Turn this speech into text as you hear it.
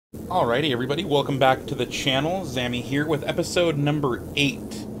Alrighty, everybody, welcome back to the channel. Zammy here with episode number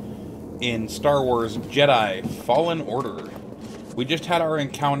 8 in Star Wars Jedi Fallen Order. We just had our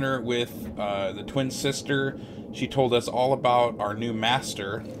encounter with the twin sister. She told us all about our new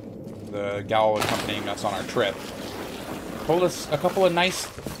master, the gal accompanying us on our trip. Told us a couple of nice,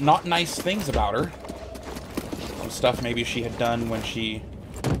 not nice things about her. Some stuff maybe she had done when she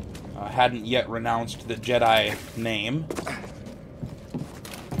hadn't yet renounced the Jedi name.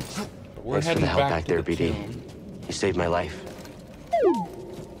 We're heading back to the tomb. You saved my life.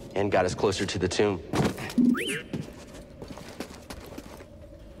 And got us closer to the tomb.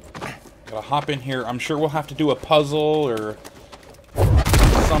 Gotta hop in here. I'm sure we'll have to do a puzzle or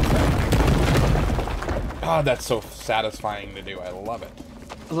something. God, that's so satisfying to do. I love it.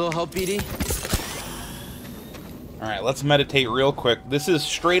 A little help, BD? Alright, let's meditate real quick. This is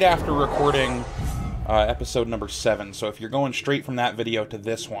straight after recording episode number 7, so if you're going straight from that video to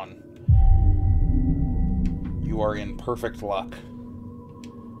this one, you are in perfect luck.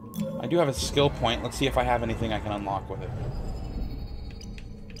 I do have a skill point. Let's see if I have anything I can unlock with it.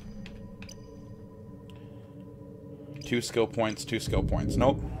 2 skill points, 2 skill points.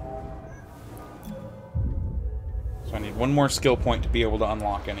 Nope. So I need 1 more skill point to be able to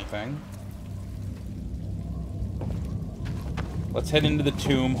unlock anything. Let's head into the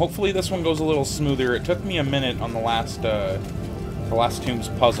tomb. Hopefully this one goes a little smoother. It took me a minute on the last tomb's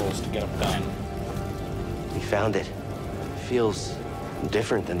puzzles to get them done. We found it. Feels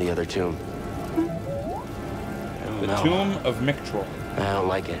different than the other tomb. The Tomb of Mictrol. I don't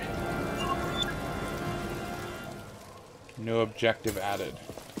like it. No objective added.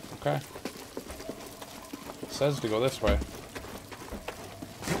 Okay. It says to go this way.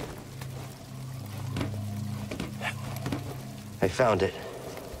 I found it.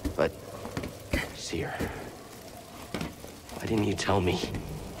 But... Seer... Why didn't you tell me?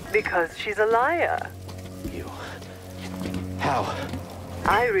 Because she's a liar. You... How?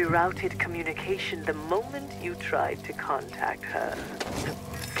 I rerouted communication the moment you tried to contact her.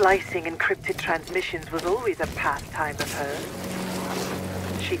 Slicing encrypted transmissions was always a pastime of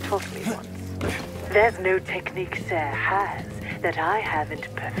hers. She taught me once. There's no technique Sarah has that I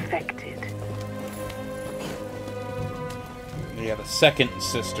haven't perfected. Yeah, the second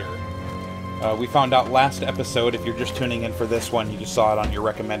sister. We found out last episode, if you're just tuning in for this one, you just saw it on your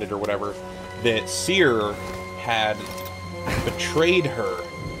recommended or whatever, that Seer had betrayed her.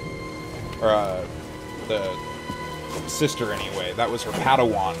 Or, the sister anyway. That was her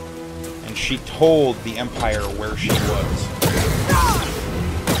Padawan. And she told the Empire where she was.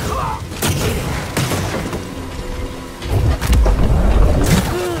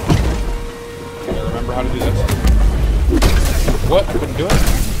 Okay, remember how to do this. What? I couldn't do it?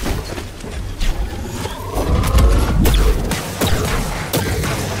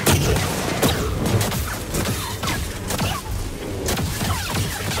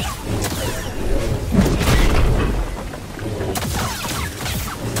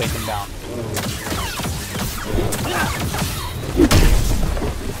 Take him down.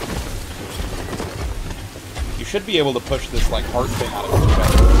 You should be able to push this, like, heart thing out of his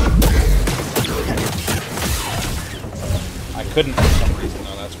chest. I couldn't for some reason,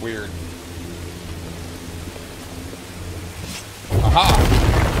 though. That's weird. Aha!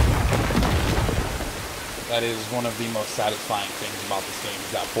 That is one of the most satisfying things about this game,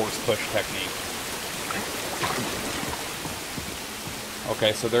 is that force push technique.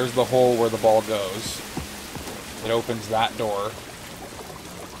 Okay, so there's the hole where the ball goes. It opens that door.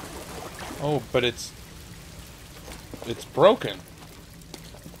 Oh, but it's broken.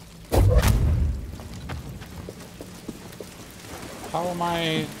 How am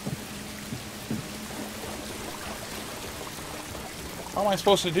I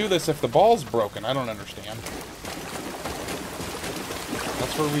supposed to do this if the ball's broken? I don't understand.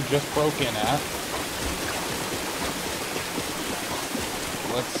 That's where we just broke in at.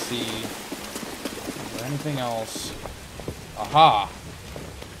 Let's see. Is there anything else? Aha!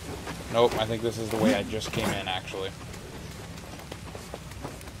 Nope, I think this is the way I just came in, actually.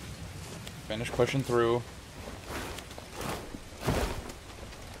 Finish pushing through.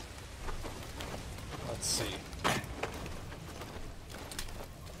 Let's see.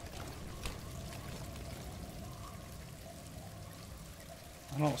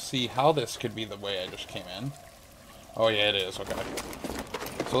 I don't see how this could be the way I just came in. Oh yeah, it is. Okay.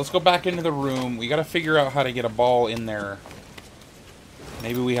 So let's go back into the room. We gotta figure out how to get a ball in there.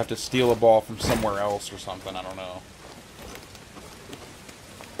 Maybe we have to steal a ball from somewhere else or something. I don't know.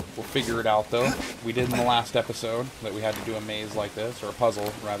 We'll figure it out, though. We did in the last episode that we had to do a maze like this, or a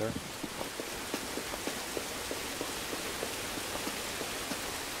puzzle, rather.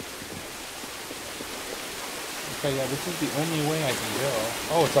 Okay, yeah, this is the only way I can go.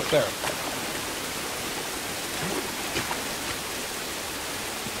 Oh, it's up there.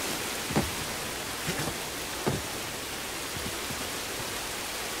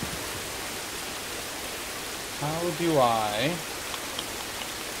 How do I...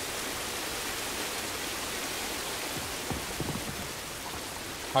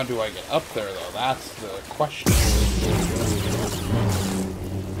 How do I get up there, though? That's the question.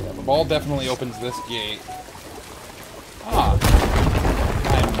 Yeah, the ball definitely opens this gate. Ah.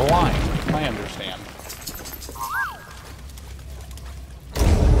 I'm blind. I understand.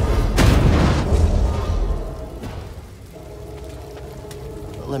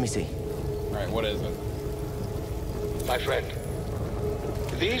 Let me see. Alright, what is it? My friend,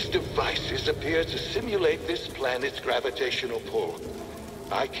 these devices appear to simulate this planet's gravitational pull.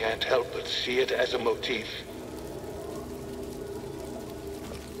 I can't help but see it as a motif.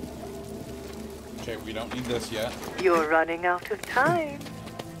 Okay, we don't need this yet. You're running out of time.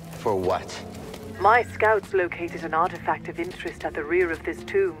 For what? My scouts located an artifact of interest at the rear of this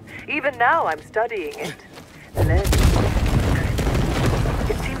tomb. Even now, I'm studying it. Learning.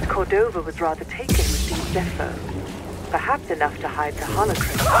 It seems Cordova was rather taken with these Zeffo. Perhaps enough to hide the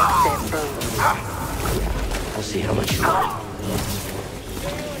holocron of their bones. We'll see how much you want.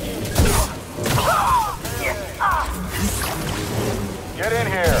 Get in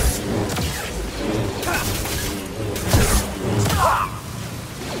here!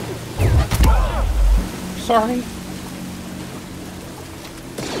 Sorry.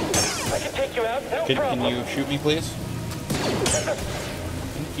 I can take you out, no problem. Can you shoot me, please?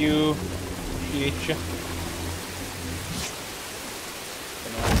 Thank you. Appreciate you.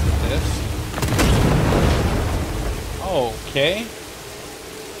 This. Okay.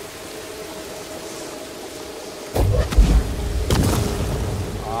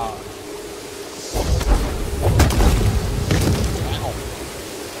 Ah. Ow.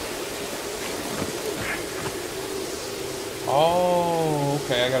 Oh,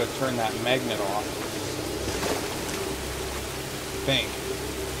 okay, I gotta turn that magnet off. I think.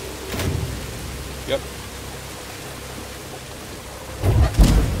 Yep.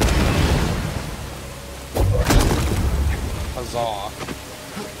 Huzzah.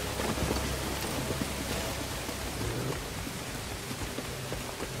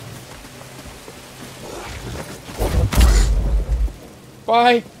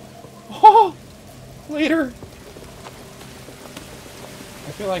 Bye. Oh, later.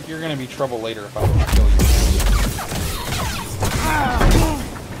 I feel like you're gonna be trouble later if I don't kill you.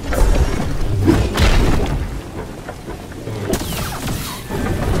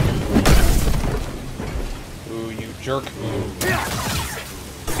 Ooh, you jerk.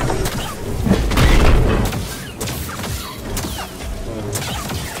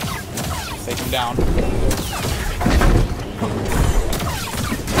 Take him down.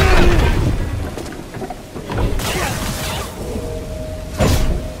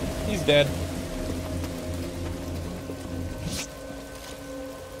 He's dead.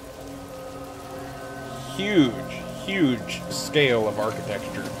 Huge, huge scale of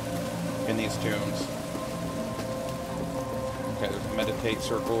architecture in these tombs. Okay, there's a meditate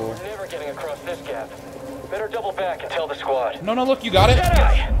circle. Never getting across this gap. Better double back and tell the squad. No, no, look, you got it.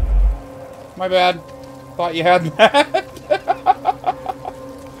 Jedi! My bad. Thought you had that.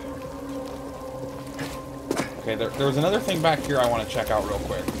 Okay, there was another thing back here I want to check out real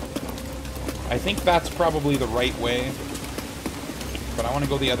quick. I think that's probably the right way, but I want to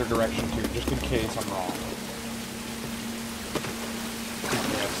go the other direction too, just in case I'm wrong.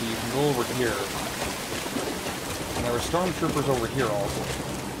 Yeah, so you can go over here. And there were stormtroopers over here also.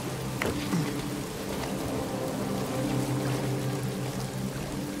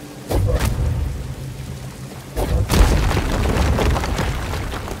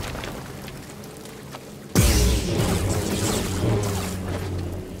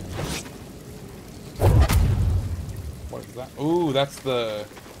 What is that? Ooh, that's a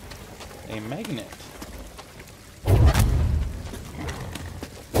magnet.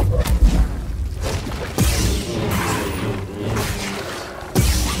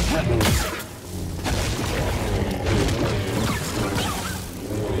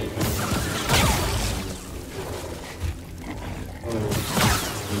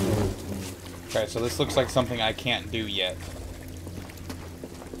 Okay, so this looks like something I can't do yet.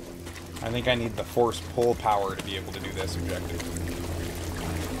 I think I need the force pull power to be able to do this objective.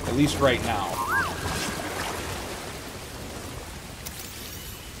 At least right now.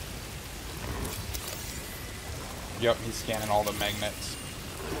 Yep, he's scanning all the magnets.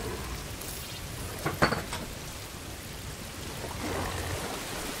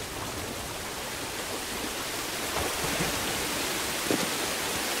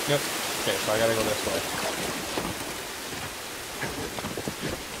 Yep. Okay, so I gotta go this way.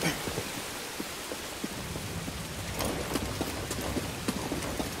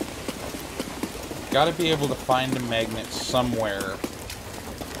 Gotta be able to find a magnet somewhere.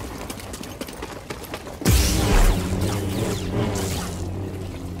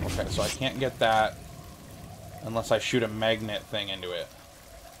 Okay, so I can't get that unless I shoot a magnet thing into it.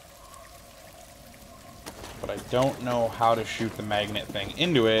 But I don't know how to shoot the magnet thing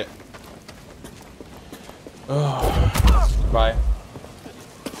into it. Ugh. Goodbye.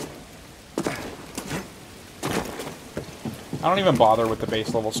 I don't even bother with the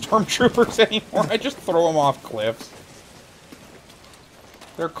base level stormtroopers anymore. I just throw them off cliffs.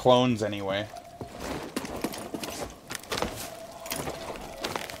 They're clones anyway.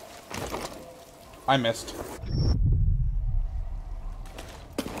 I missed.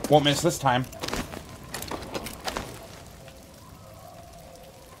 Won't miss this time.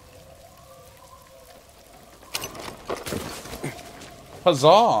 Huzzah!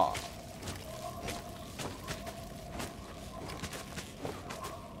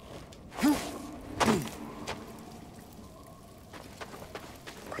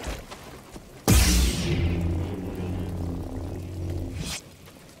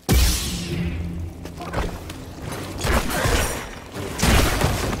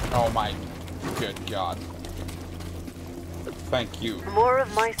 Oh my good God. Thank you. More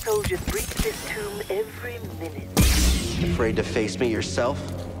of my soldiers breach this tomb every minute. Afraid to face me yourself?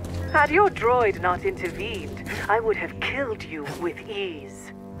 Had your droid not intervened, I would have killed you with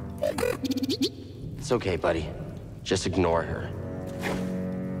ease. It's okay, buddy. Just ignore her.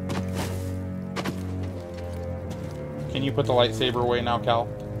 Can you put the lightsaber away now, Cal?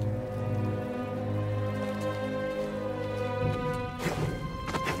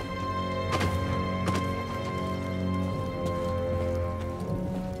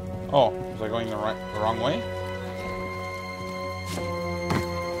 Oh, was I going the wrong way?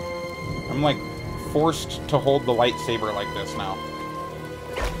 I'm like forced to hold the lightsaber like this now.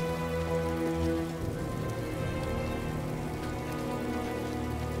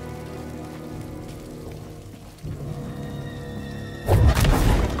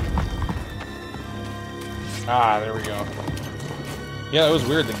 Ah, there we go. Yeah, it was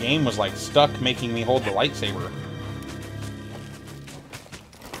weird. The game was like stuck making me hold the lightsaber.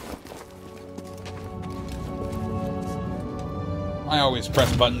 I always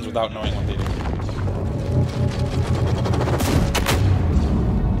press buttons without knowing what they do.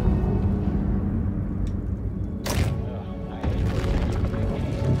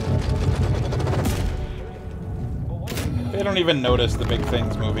 They don't even notice the big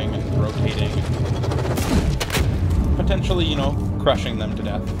things moving and rotating. Potentially, you know, crushing them to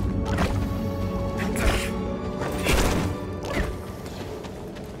death.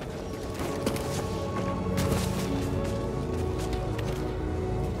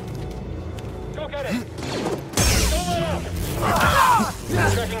 Go get it! Don't let up!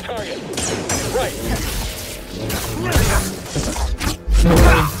 Tracking target. Right.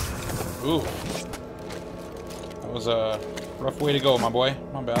 Ooh. That was a rough way to go, my boy.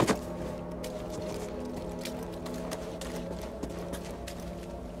 My bad.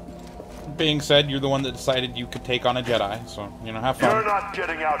 Being said, you're the one that decided you could take on a Jedi, so, you know, have fun. You're not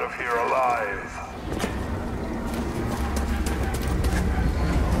getting out of here alive.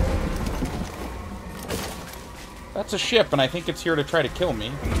 That's a ship, and I think it's here to try to kill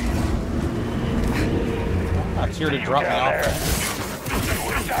me. Oh, it's here to drop me off. You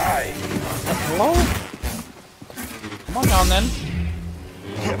will die. Hello? Come on down, then.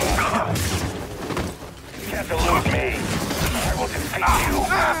 You can't elude me. I will defeat you.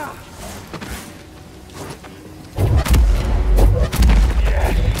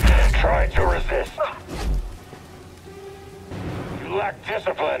 Yes. Try to resist. You lack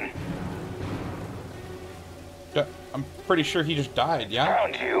discipline. I'm pretty sure he just died, yeah?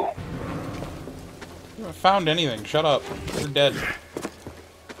 Found you. You haven't found anything. Shut up. You're dead.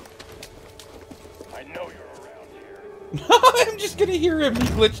 I know you're around here. I'm just gonna hear him. He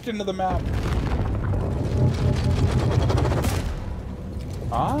glitched into the map.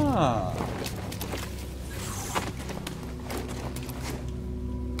 Ah.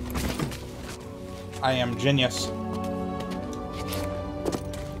 I am genius.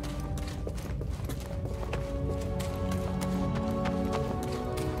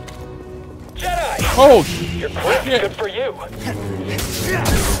 Jedi! Oh, You're quick. shit. Good for you.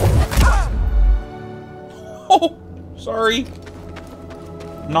 Oh, sorry.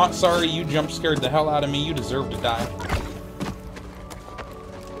 Not sorry. You jump scared the hell out of me. You deserve to die.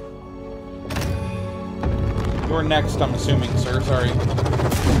 You're next, I'm assuming, sir. Sorry.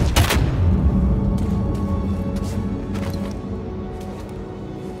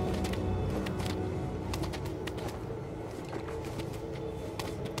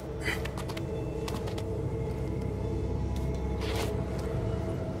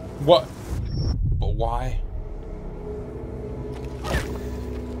 What? But why?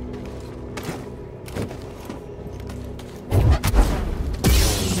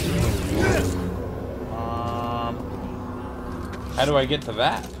 How do I get to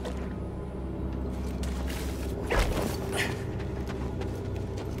that?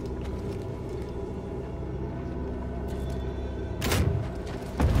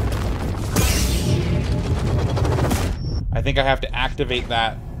 I think I have to activate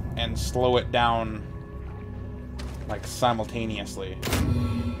that and slow it down, like, simultaneously. Yep,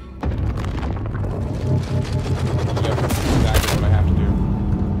 that's exactly what I have to do.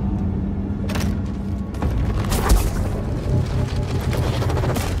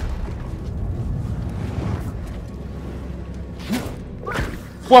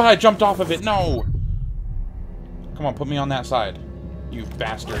 What? I jumped off of it. No! Come on, put me on that side. You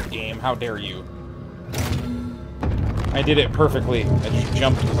bastard game. How dare you? I did it perfectly. I just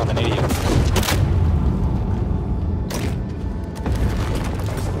jumped because I'm an idiot.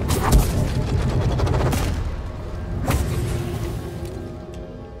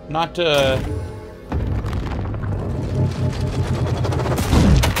 Not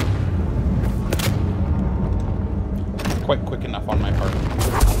quite quick enough on my part.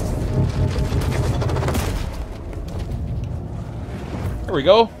 There we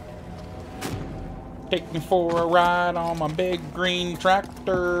go. Take me for a ride on my big green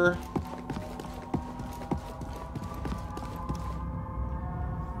tractor.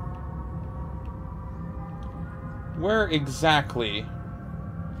 Where exactly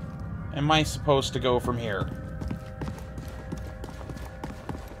am I supposed to go from here?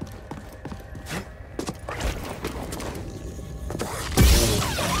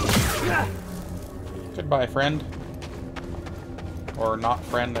 Goodbye, friend. Or not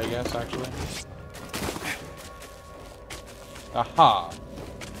friend, I guess, actually. Aha!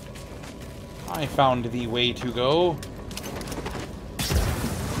 I found the way to go.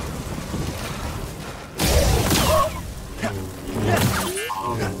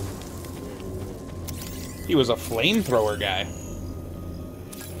 He was a flamethrower guy.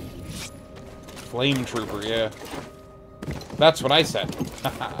 Flame trooper, yeah. That's what I said.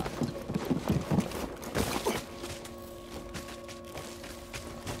 Haha.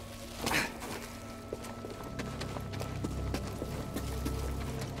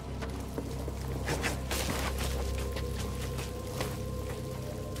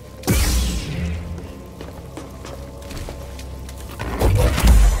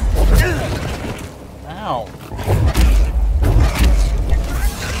 Ow.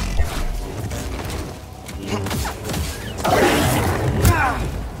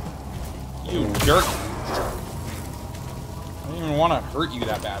 You jerk. I didn't even want to hurt you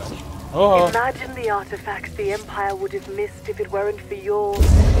that badly. Oh. Imagine the artifacts the Empire would have missed if it weren't for your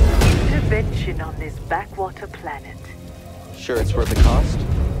intervention on this backwater planet. Sure it's worth the cost?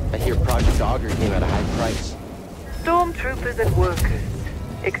 I hear Project Augur came at a high price. Stormtroopers and workers.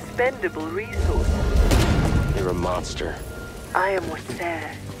 Expendable resources. You're a monster. I am what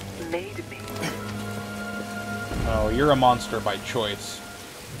Sarah made me. Oh, you're a monster by choice.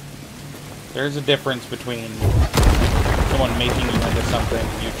 There's a difference between someone making you into something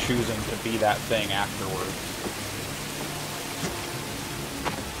and you choosing to be that thing afterwards.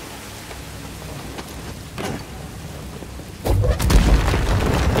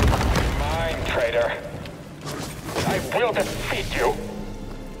 Mine, traitor. I will defeat you.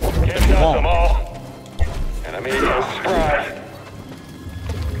 Give us them all. Enemy goes spry.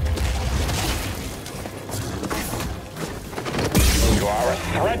 You are a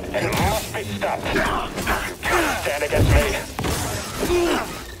threat and must be stopped. You can't stand against me.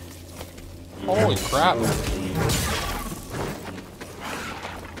 Holy crap.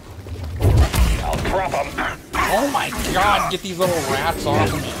 I'll drop them. Oh my god, get these little rats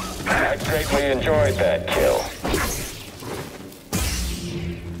off of me. I greatly enjoyed that kill.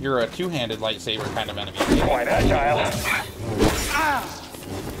 You're a two-handed lightsaber kind of enemy. Quite agile.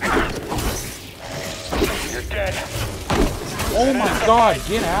 You're dead. Oh my god,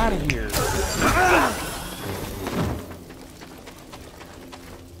 get out of here. Too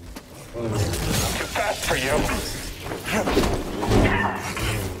fast for you.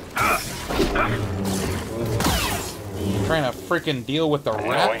 Trying to freaking deal with the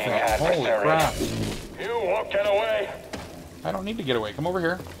rat thing. Holy crap. You won't get away. I don't need to get away. Come over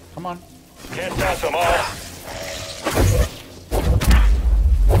here. Come on. Can't stop them all.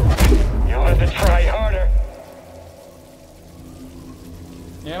 You'll have to try harder.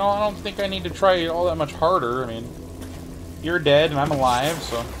 You know, I don't think I need to try all that much harder. I mean, you're dead and I'm alive,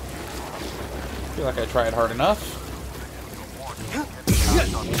 so I feel like I tried hard enough.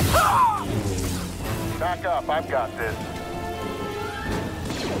 Back up, I've got this.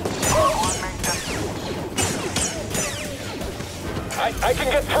 I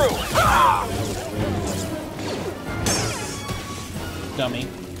can get through. Dummy.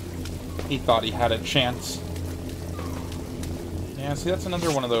 He thought he had a chance. Yeah, see, that's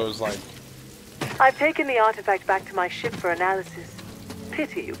another one of those, like... I've taken the artifact back to my ship for analysis.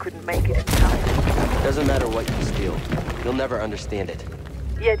 Pity you couldn't make it in time. Doesn't matter what you steal. You'll never understand it.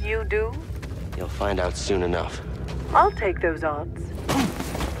 Yet you do? You'll find out soon enough. I'll take those odds.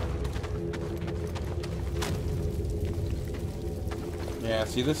 Yeah,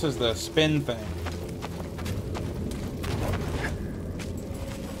 see, this is the spin thing.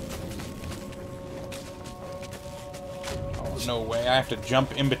 Oh, no way. I have to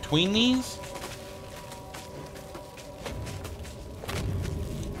jump in between these?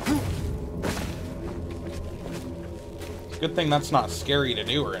 Good thing that's not scary to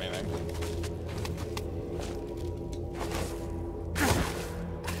do or anything.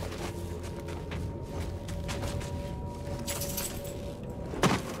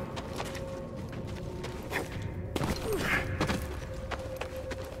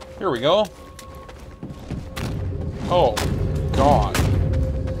 Here we go. Oh, God.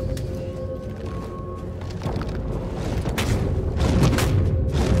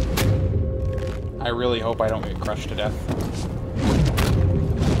 I really hope I don't get crushed to death.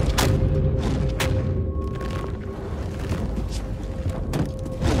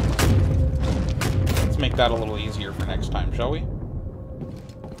 Let's make that a little easier for next time, shall we?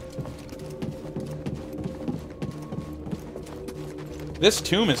 This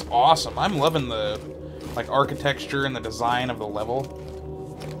tomb is awesome. I'm loving the like architecture and the design of the level.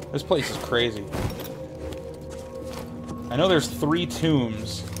 This place is crazy. I know there's 3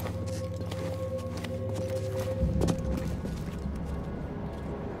 tombs.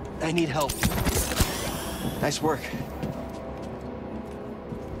 I need help. Nice work.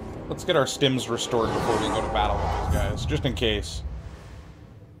 Let's get our stims restored before we go to battle with these guys, just in case.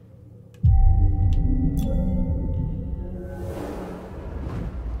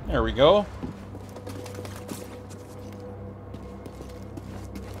 There we go.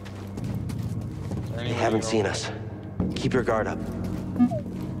 They haven't seen us. Keep your guard up.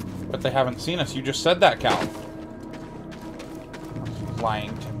 But they haven't seen us. You just said that, Cal.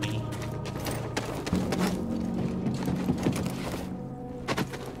 Lying to me.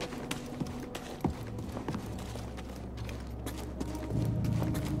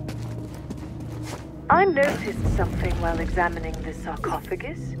 I noticed something while examining the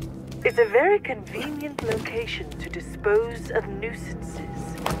sarcophagus. It's a very convenient location to dispose of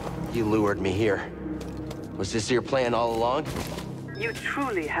nuisances. You lured me here. Was this your plan all along? You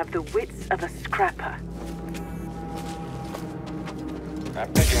truly have the wits of a scrapper.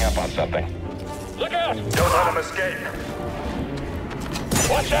 I'm picking up on something. Look out! Don't let him escape.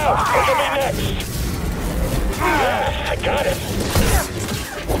 Watch out! It'll be next. Yeah, I got it.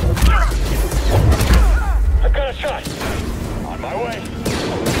 I've got a shot. On my way.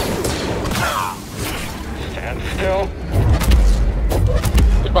 Stand still.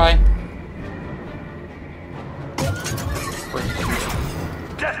 Goodbye.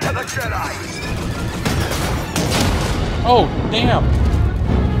 Get to the Jedi! Oh, damn.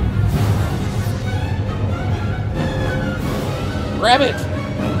 Grab it!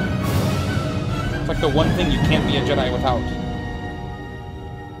 It's like the one thing you can't be a Jedi without.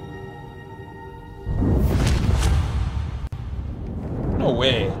 No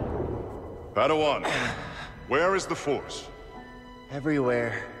way. Padawan, where is the Force?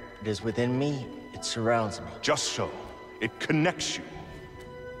 Everywhere it is within me, it surrounds me. Just so. It connects you.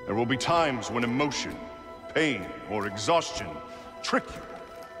 There will be times when emotion, pain, or exhaustion trick you.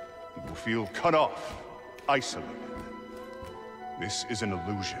 You will feel cut off, isolated. This is an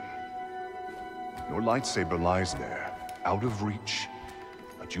illusion. Your lightsaber lies there, out of reach,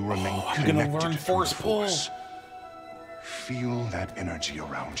 but you remain I'm connected gonna learn to Force the pull. Force. Feel that energy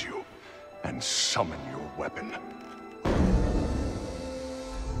around you, and summon your weapon.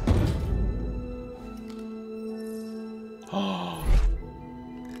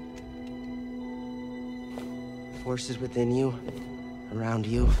 Force is within you, around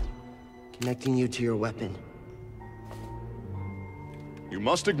you, connecting you to your weapon. You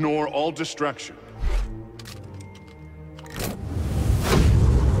must ignore all distraction.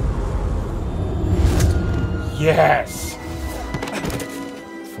 Yes!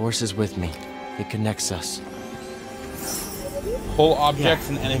 Force is with me. It connects us. Pull objects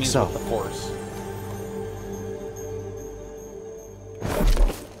and I think enemies so. with the Force.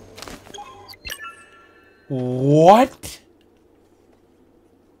 What?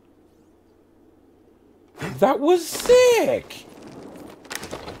 That was sick!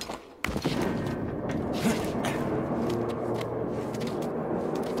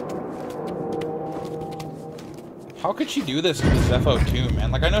 How could she do this to the Zeffo tomb,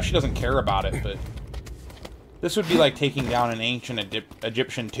 man? Like, I know she doesn't care about it, but... This would be like taking down an ancient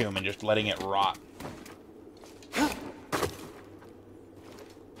Egyptian tomb and just letting it rot.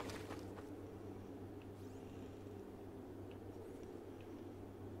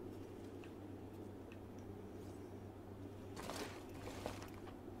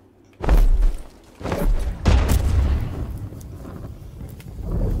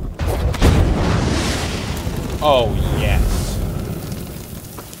 Oh, yes.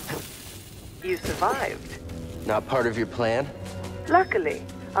 You survived. Not part of your plan? Luckily,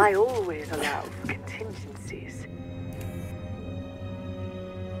 I always allow for contingencies.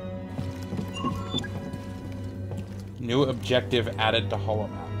 New objective added to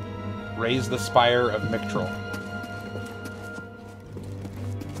holomap. Raise the spire of Mictril.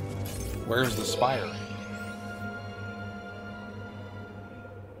 Where's the spire?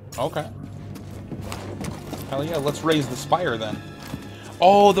 Okay. Hell yeah, let's raise the spire then.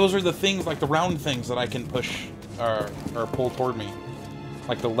 Oh, those are the things, like the round things that I can push or pull toward me.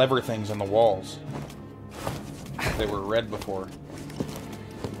 Like the lever things on the walls. They were red before.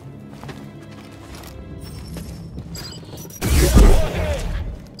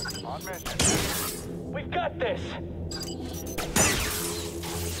 On mission. We've got this.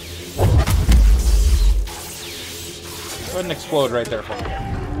 Go ahead and explode right there for me.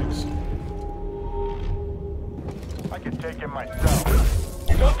 Thanks. I can take him myself.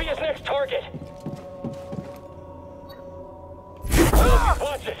 Don't be his next target.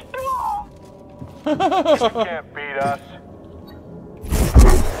 Watch it. You can't beat us.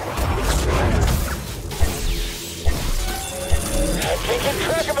 I can't get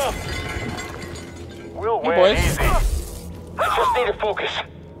track of him. We'll win boys. easy. I just need to focus.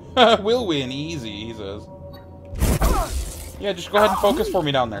 We'll win easy, he says. Yeah, just go ahead and focus for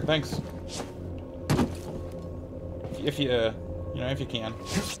me down there. Thanks. If you, you know, if you can.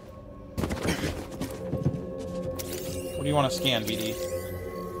 What do you want to scan, BD?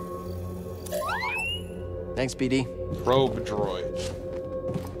 Thanks, BD. Probe droid.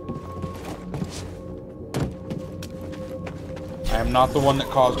 I am not the one that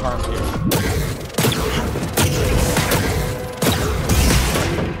caused harm here.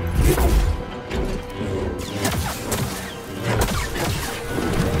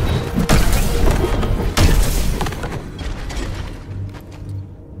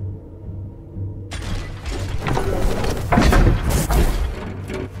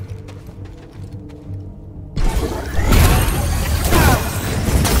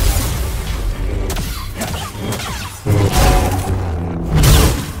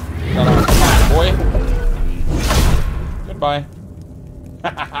 Bye.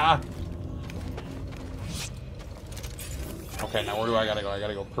 Okay, now where do I gotta go? I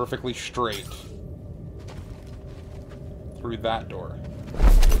gotta go perfectly straight. Through that door.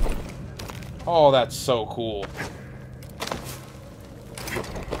 Oh, that's so cool.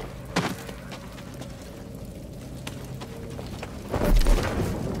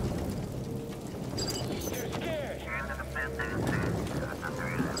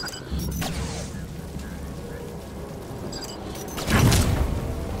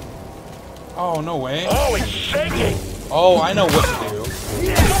 Oh, no way. Oh, it's shaking! Oh, I know what to do.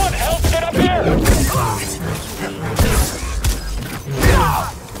 Someone else get up here!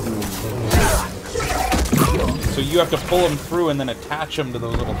 So you have to pull them through and then attach them to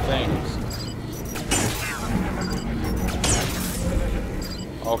those little things.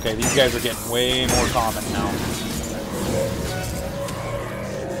 Okay, these guys are getting way more common now.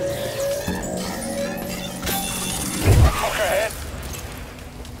 Okay.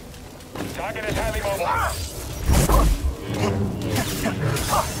 Target is highly mobile.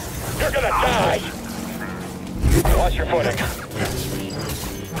 You're gonna die! Watch your footing.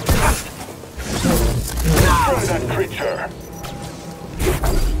 Destroy that creature!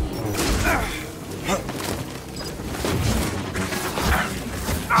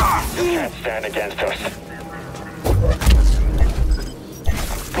 You can't stand against us.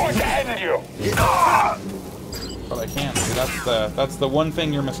 Going to end you! But I can't. See, that's the one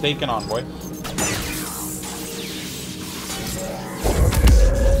thing you're mistaken on, boy.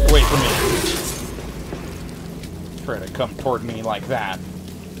 Wait for me. Try to come toward me like that.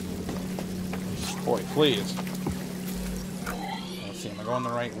 Boy, please. Let's see, am I going the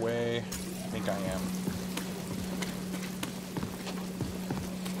right way? I think I am.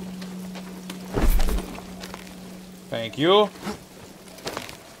 Thank you.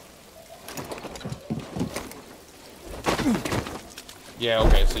 Yeah,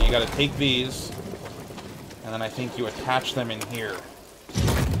 okay, so you gotta take these, and then I think you attach them in here.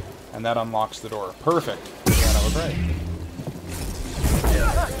 And that unlocks the door. Perfect. Yeah, that was right.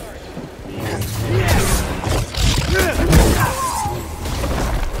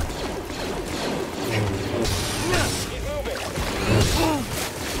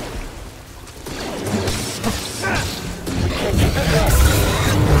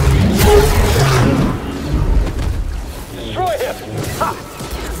 Destroy him!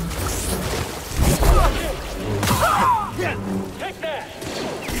 Take that!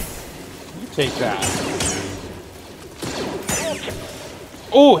 You take that.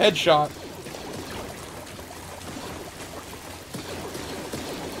 Oh, headshot.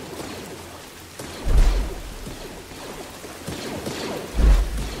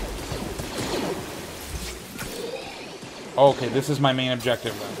 Okay, this is my main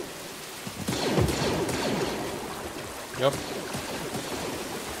objective then. Yep.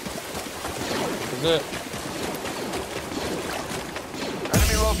 This is it.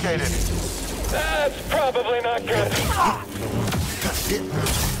 Enemy located. That's probably not good.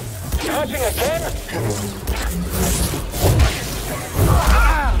 Charging again?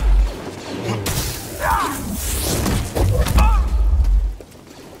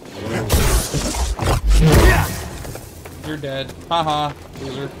 You're dead. Haha,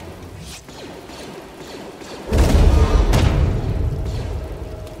 loser.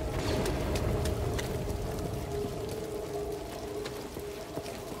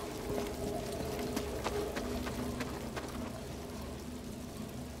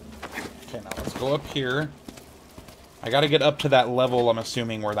 Okay, now let's go up here. I gotta get up to that level, I'm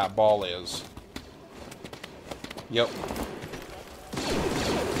assuming, where that ball is. Yep.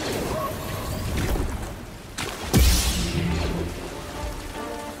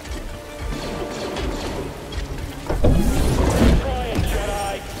 Trying,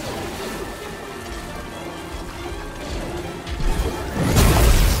 Jedi.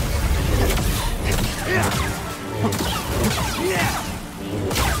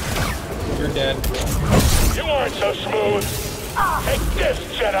 You're dead. You aren't so smooth. Take this,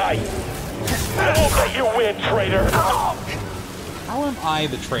 Jedi. I won't let you win, traitor. How am I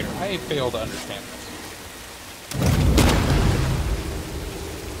the traitor? I fail to understand this.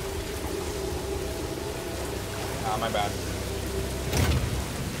 Ah, my bad.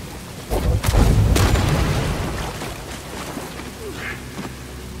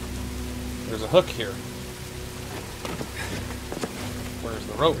 There's a hook here. Where's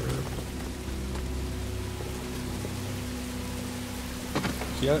the rope?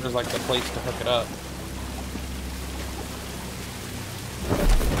 See, there's like the place to hook it up.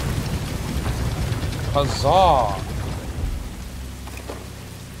 Huzzah!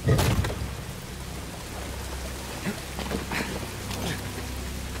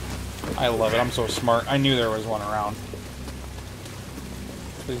 I love it. I'm so smart. I knew there was one around.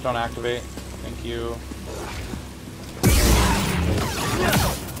 Please don't activate. Thank you.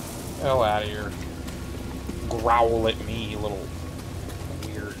 Hell out of here. Growl at me, you little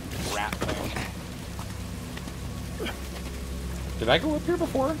weird rat thing. Did I go up here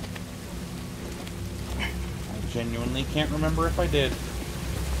before? I genuinely can't remember if I did. I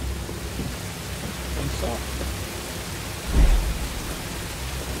think so.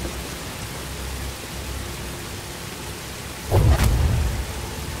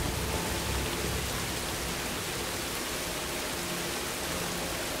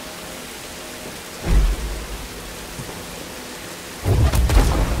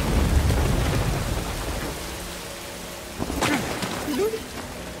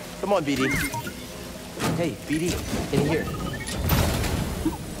 Come on, BD. Hey, BD, in here.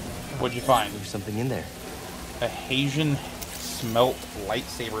 What'd you find? There's something in there. A Haitian smelt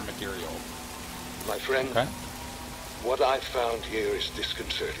lightsaber material. My friend, Okay. what I found here is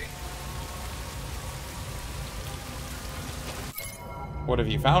disconcerting. What have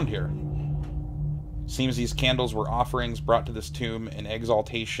you found here? Seems these candles were offerings brought to this tomb in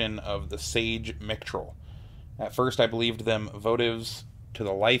exaltation of the sage Mictrel. At first I believed them votives to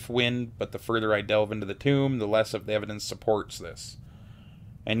the life wind, but the further I delve into the tomb, the less of the evidence supports this.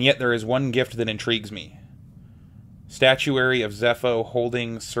 And yet there is one gift that intrigues me. Statuary of Zeffo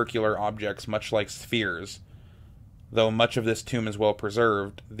holding circular objects much like spheres. Though much of this tomb is well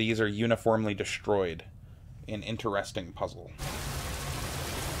preserved, these are uniformly destroyed. an interesting puzzle.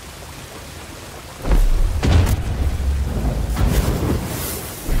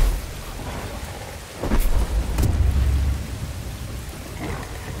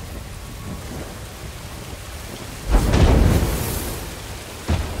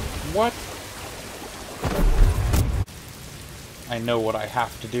 What? I know what I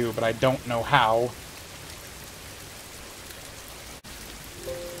have to do, but I don't know how.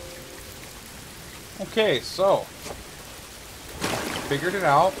 Okay, so figured it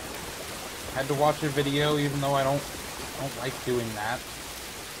out. Had to watch a video, even though I don't like doing that.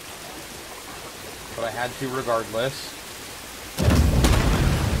 But I had to regardless.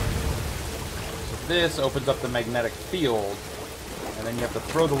 So this opens up the magnetic field, and then you have to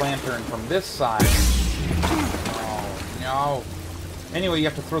throw the lantern from this side. Oh no. Anyway, you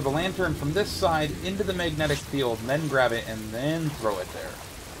have to throw the lantern from this side into the magnetic field, and then grab it, and then throw it there.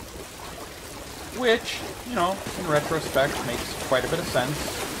 Which, you know, in retrospect, makes quite a bit of sense.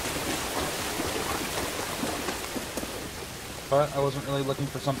 But I wasn't really looking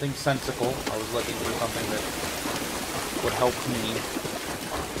for something sensical. I was looking for something that would help me.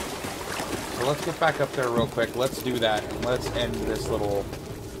 So let's get back up there real quick. Let's do that. And let's end this little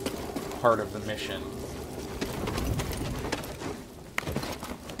part of the mission.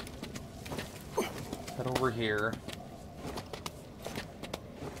 Head over here.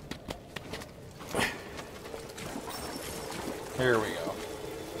 Here we go.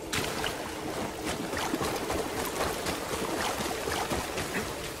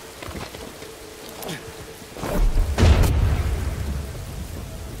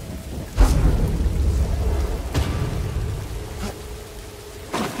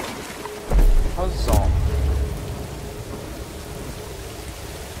 Huzzah.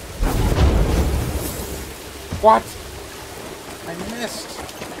 What? I missed.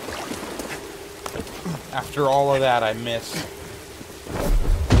 After all of that, I missed.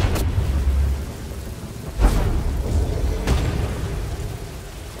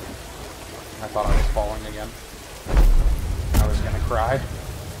 I thought I was falling again. I was gonna cry.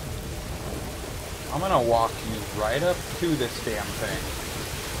 I'm gonna walk you right up to this damn thing.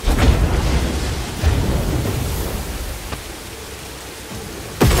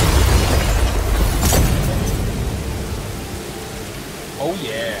 Oh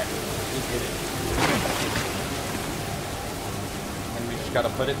yeah, we did it. And we just gotta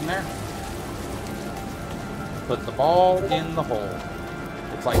put it in there. Put the ball in the hole.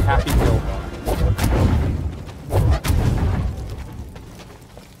 It's like Happy Gilmore.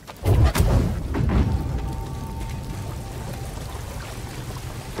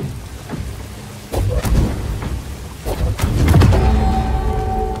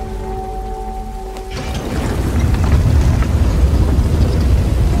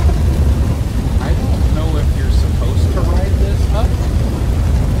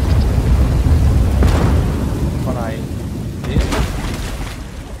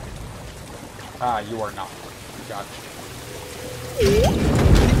 Ah, you are not. Gotcha.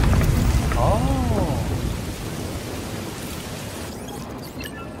 Oh.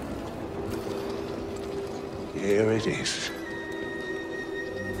 Here it is.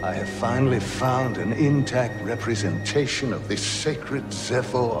 I have finally found an intact representation of this sacred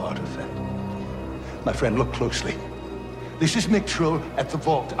Zeffo artifact. My friend, look closely. This is Mictril at the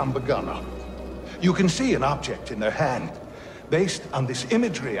Vault Ambagana. You can see an object in their hand. Based on this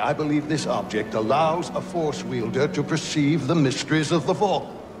imagery, I believe this object allows a Force wielder to perceive the mysteries of the Vault.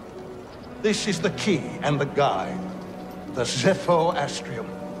 This is the key and the guide, the Zeffo Astrium.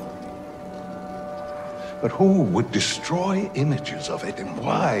 But who would destroy images of it, and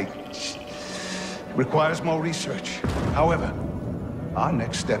why? It requires more research. However, our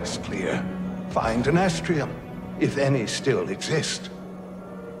next step is clear. Find an Astrium, if any still exist.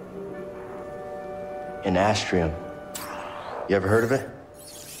 An Astrium. You ever heard of it?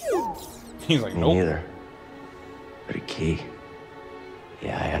 He's like, Me nope. neither. But a key.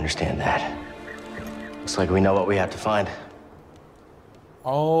 Yeah, I understand that. Looks like we know what we have to find.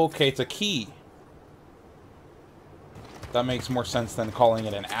 Okay, it's a key. That makes more sense than calling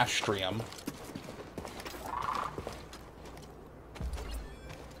it an Astrium.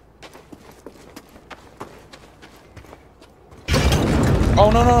 Oh,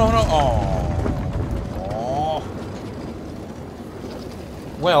 no, no, no, no. Oh.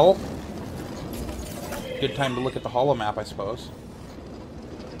 Well, good time to look at the holomap, I suppose.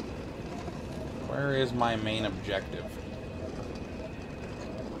 Where is my main objective?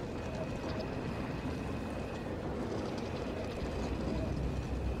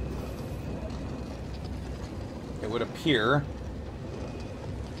 It would appear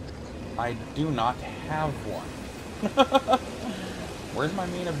I do not have one. Where's my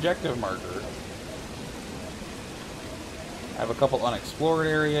main objective marker? I have a couple unexplored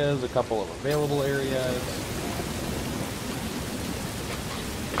areas, a couple of available areas.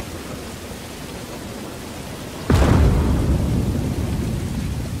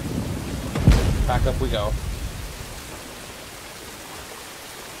 Back up we go.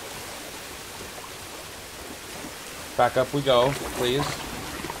 Back up we go, please.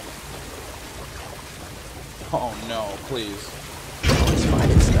 Oh no, please. It's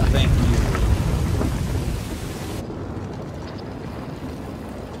finding stuff. Thank you.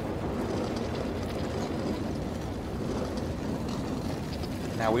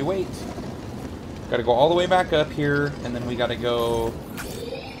 Now we wait. Gotta go all the way back up here, and then we gotta go...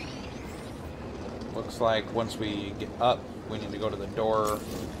 Looks like once we get up, we need to go to the door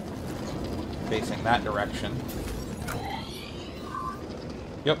facing that direction.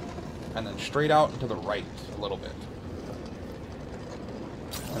 Yep. And then straight out and to the right a little bit.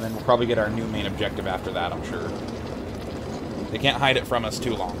 And then we'll probably get our new main objective after that, I'm sure. They can't hide it from us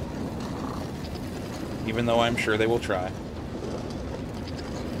too long. Even though I'm sure they will try.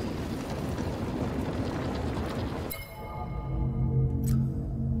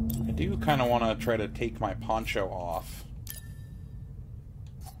 I do kind of want to try to take my poncho off.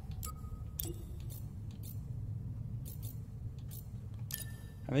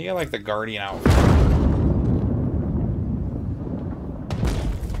 I think I like the Guardian outfit.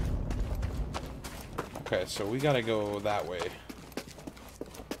 Okay, so we gotta go that way.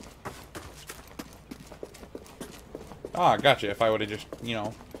 Ah, gotcha. If I would have just, you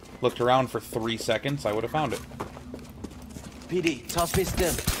know, looked around for 3 seconds, I would have found it. PD, toss me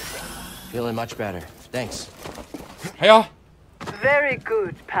stim. Feeling much better. Thanks. Hiya! Very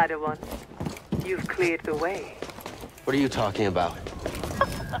good, Padawan. You've cleared the way. What are you talking about?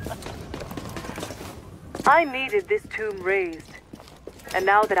 I needed this tomb raised. And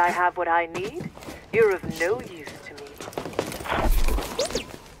now that I have what I need, you're of no use to me.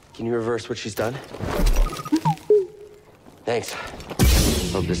 Can you reverse what she's done? Thanks.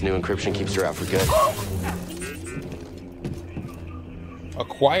 Hope this new encryption keeps her out for good.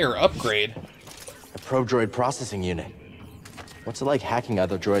 Acquire upgrade? A pro-droid processing unit. What's it like hacking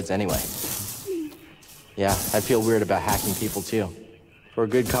other droids anyway? Yeah, I feel weird about hacking people too. For a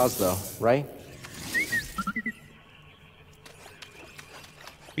good cause though, right?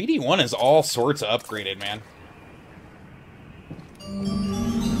 BD1 is all sorts of upgraded, man.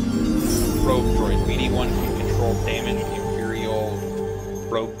 Rogue droid. BD1 can control damage with Imperial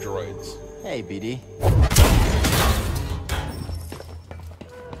rogue droids. Hey, BD.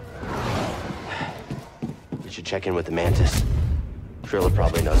 We should check in with the Mantis. Trilla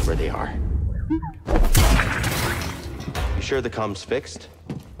probably knows where they are. You sure the comm's fixed?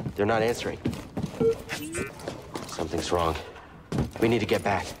 They're not answering. Something's wrong. We need to get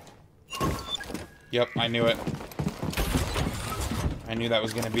back. Yep, I knew it. I knew that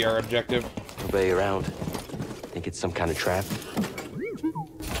was going to be our objective. Nobody around. Think it's some kind of trap?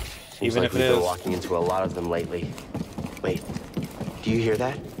 Seems Even like if it we've is. been walking into a lot of them lately. Wait, do you hear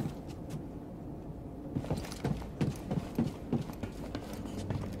that?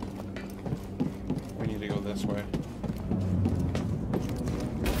 We need to go this way.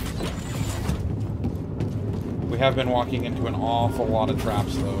 We have been walking into an awful lot of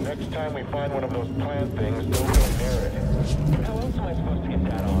traps, though. Next time we find one of those plant things, don't go near it. How else am I supposed to get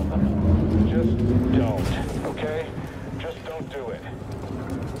that on them? Just don't, okay? Just don't do it.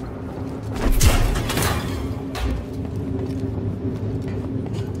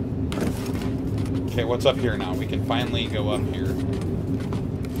 Okay, what's up here now? We can finally go up here.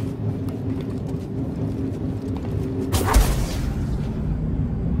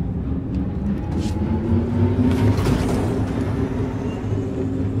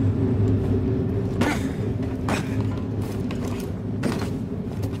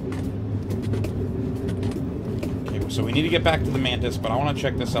 So we need to get back to the Mantis, but I want to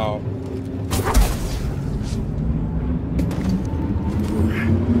check this out.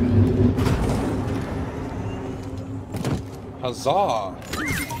 Huzzah!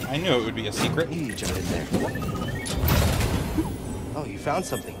 I knew it would be a secret. You jumped in there. Oh, you found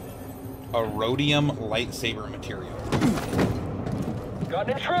something. A rhodium lightsaber material. Got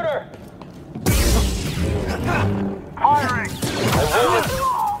an intruder!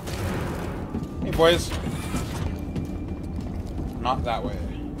 Hey, boys. Not that way.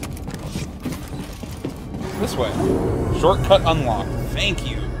 This way. Shortcut unlocked. Thank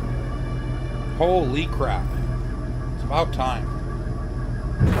you. Holy crap. It's about time.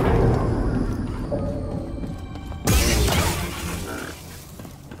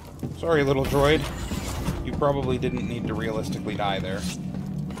 Sorry, little droid. You probably didn't need to realistically die there.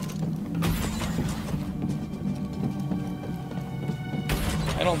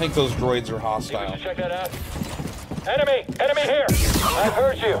 I don't think those droids are hostile. Check that out. Enemy! Enemy here! I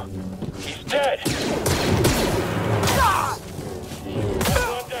heard you. He's dead.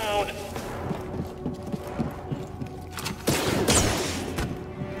 One down.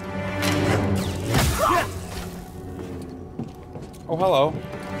 Oh, hello.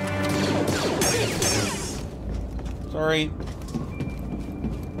 Sorry.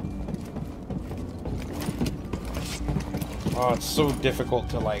 Oh, it's so difficult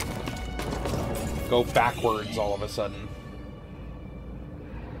to, like, go backwards all of a sudden.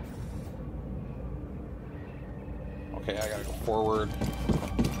 Okay, I gotta go forward.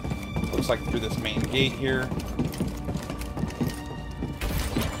 Looks like through this main gate here.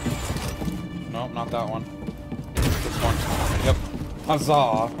 Nope, not that one. This one. Yep.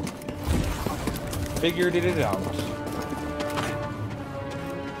 Huzzah! Figured it out.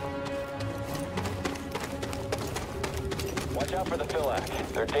 Watch out for the Philax.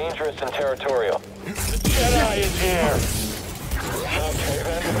 They're dangerous and territorial. The Jedi is here! Okay,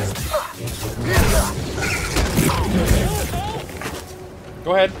 then.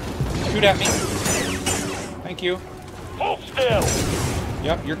 Go ahead. Shoot at me. Thank you. Hold still!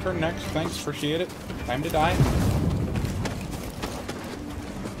 Yep, your turn next. Thanks, appreciate it. Time to die.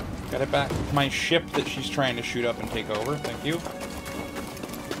 Got it back. My ship that she's trying to shoot up and take over. Thank you.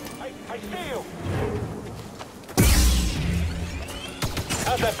 I see you!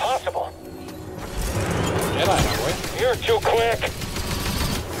 How's that possible? Jedi, my boy. You're too quick!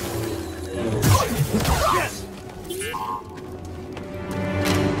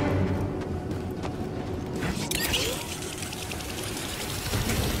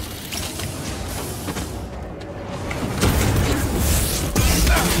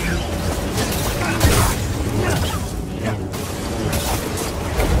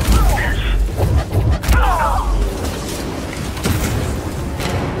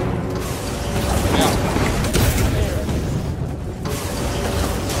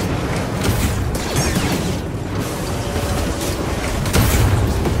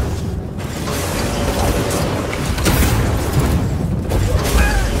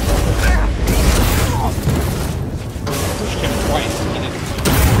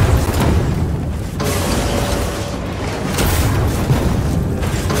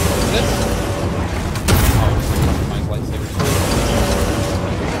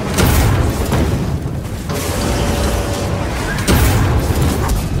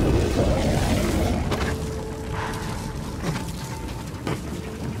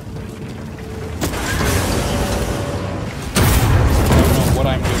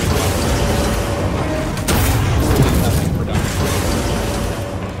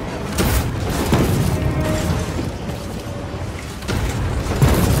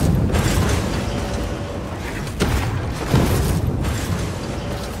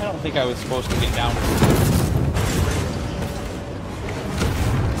 I was supposed to get down.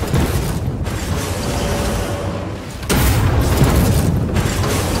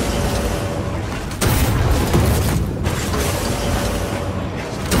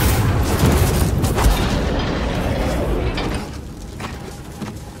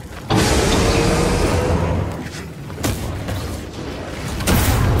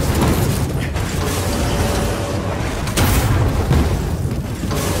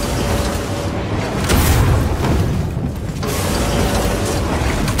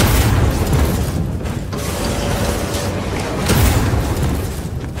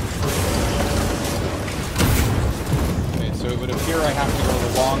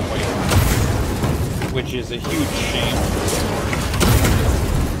 Which is a huge shame.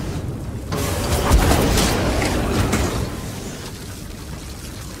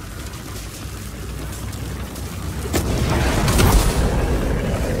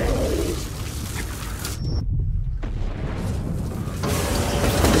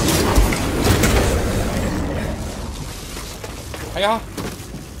 Hiya!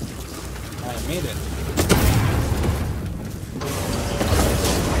 I made it.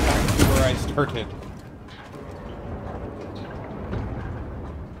 Back to where I started.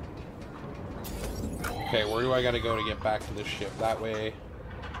 Okay, where do I gotta go to get back to the ship? That way.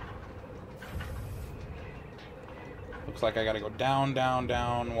 Looks like I gotta go down, down,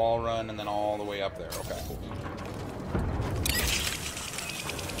 down, wall run, and then all the way up there. Okay.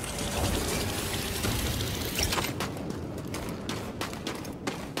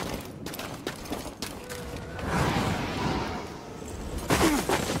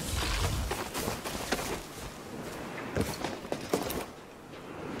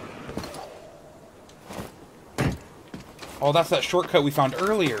 Oh, that's that shortcut we found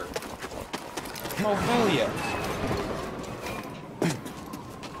earlier. Oh, hell yeah.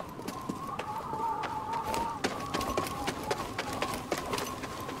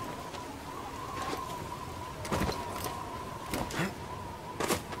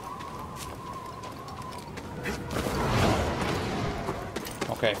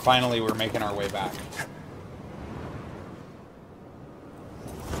 Okay, finally we're making our way back.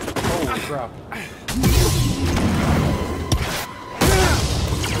 Holy crap.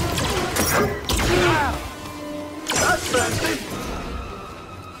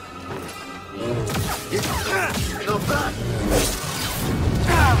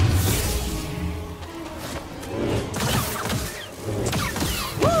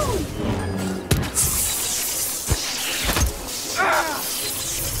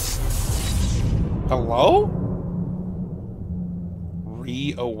 Hello?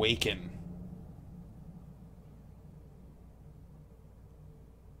 Reawaken.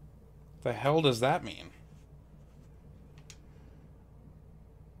 The hell does that mean?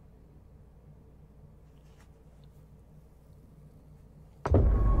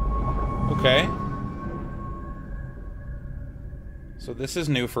 Okay. So this is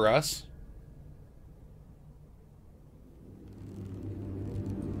new for us.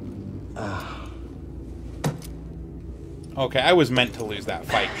 Okay, I was meant to lose that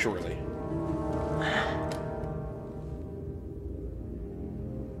fight, surely.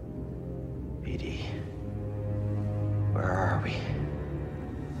 BD. Where are we?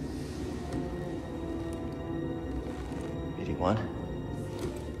 BD-1?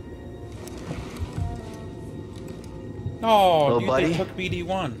 Oh, Hello, dude, buddy? they took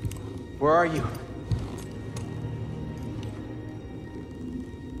BD-1. Where are you?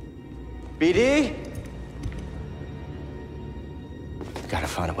 BD? Gotta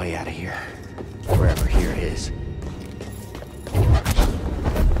find a way out of here. Wherever here is.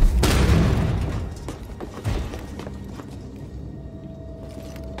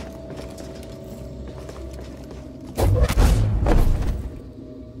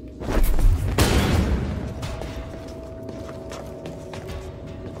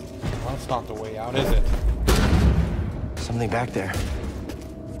 Well, that's not the way out, is it? Something back there.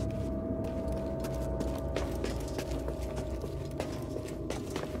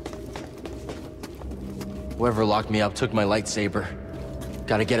 Whoever locked me up took my lightsaber.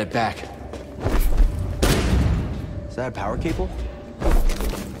 Gotta get it back. Is that a power cable?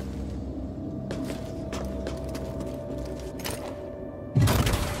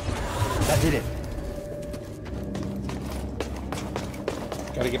 That did it.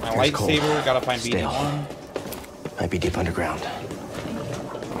 Gotta get my Here's lightsaber, cold. gotta find Stale. BD-1. Might be deep underground.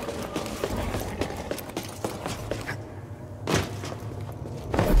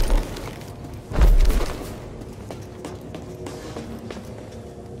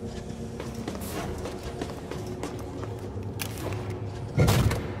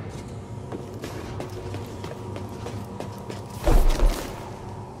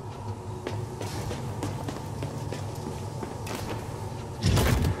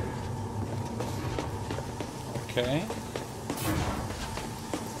 Okay.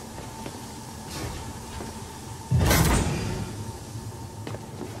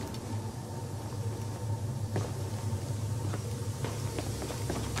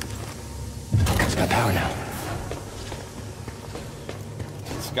 It's got power now.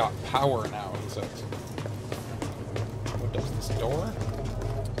 It's got power now, he says. What does this door?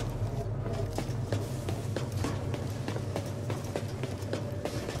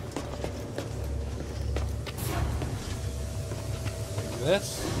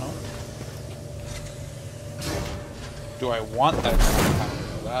 This? No. Do I want that kind of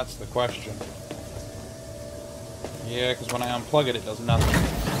power? That's the question. Yeah, because when I unplug it, it does nothing.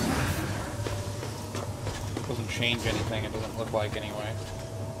 It doesn't change anything, it doesn't look like anyway.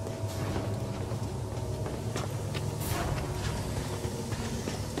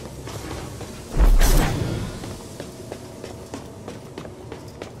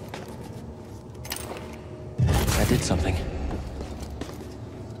 I did something.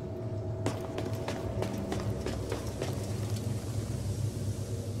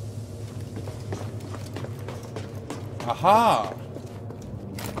 Aha!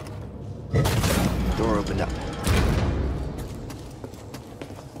 Door opened up.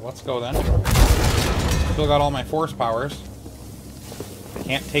 Let's go then. Still got all my force powers.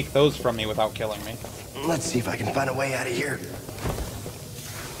 Can't take those from me without killing me. Let's see if I can find a way out of here.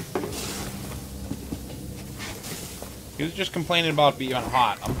 He was just complaining about being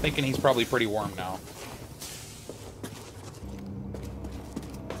hot. I'm thinking he's probably pretty warm now.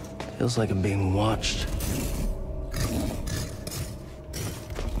 Feels like I'm being watched.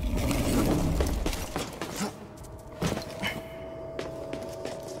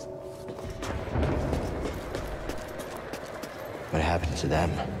 happened to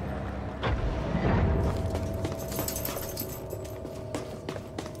them.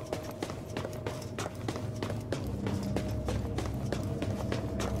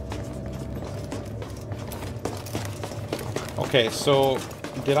 Okay, so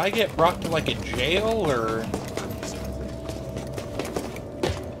did I get brought to like a jail or?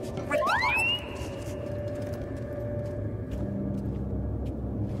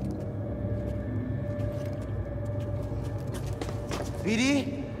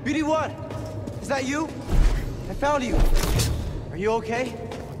 BD? BD1! Is that you? I found you. Are you okay?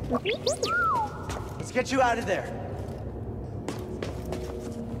 Let's get you out of there.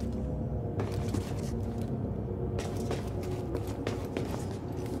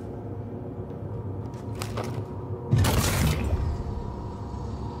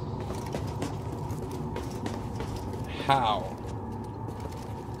 How?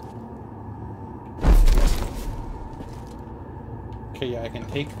 Okay, yeah, I can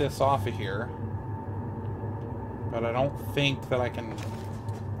take this off of here. But I don't think that I can...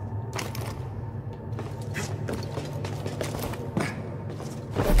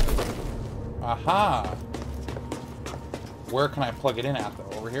 Aha! Where can I plug it in at,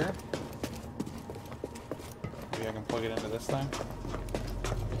 though? Over here? Maybe I can plug it into this thing?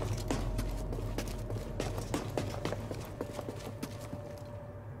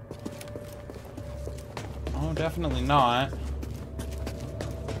 Oh, definitely not.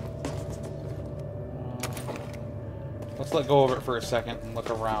 Let's let go of it for a second and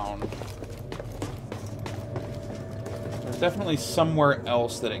look around. There's definitely somewhere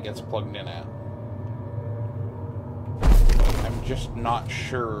else that it gets plugged in at. I'm just not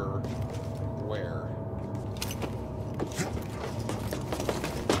sure where.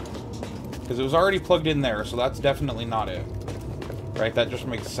 Because it was already plugged in there, so that's definitely not it. Right? That just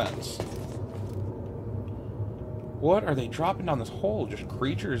makes sense. What are they dropping down this hole? Just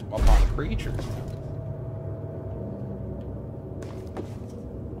creatures upon creatures.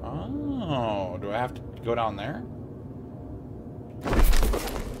 Oh, do I have to go down there?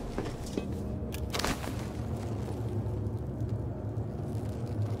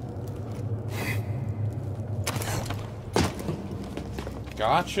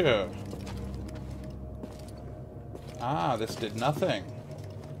 Gotcha. Ah, this did nothing.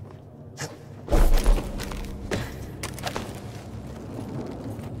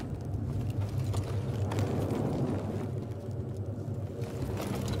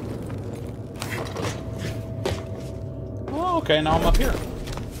 Okay, now I'm up here.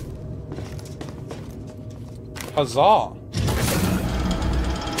 Huzzah!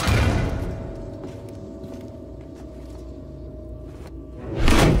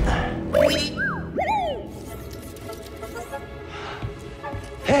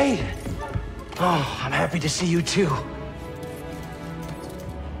 Hey! Oh, I'm happy to see you too.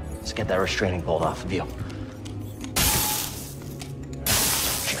 Let's get that restraining bolt off of you.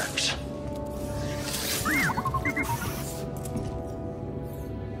 Jerks.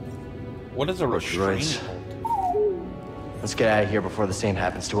 What is a restraining bolt? Let's get out of here before the same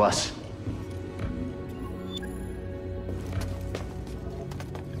happens to us.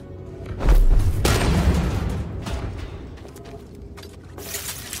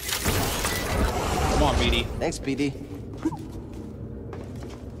 Come on, BD. Thanks, BD.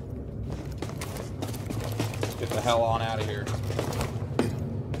 Get the hell on out of here.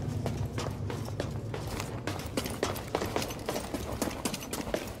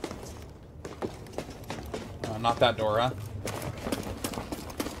 Not that door, huh?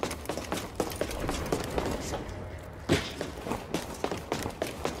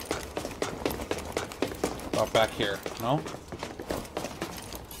 About back here. No?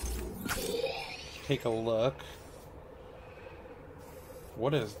 Take a look.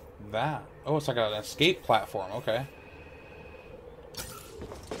 What is that? Oh, it's like an escape platform. Okay.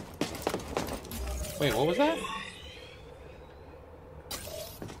 Wait, what was that?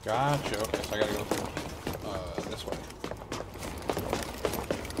 Gotcha. Okay, so I gotta go through this way.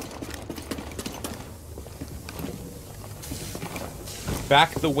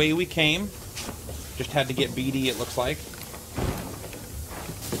 Back the way we came. Just had to get BD, it looks like.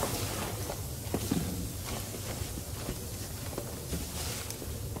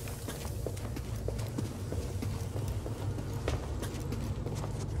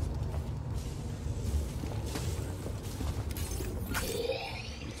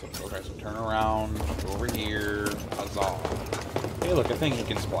 Okay, so turn around, go over here. Huzzah. Hey, look, a thing you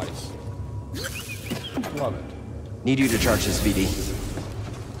can splice. Love it. Need you to charge this, BD.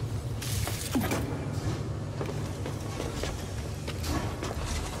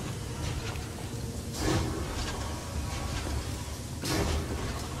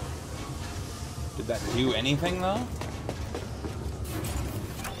 Did that do anything, though?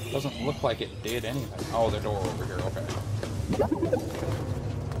 Doesn't look like it did anything. Oh, the door over here, okay.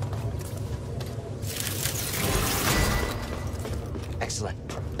 Excellent.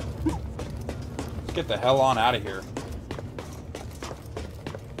 Let's get the hell on out of here.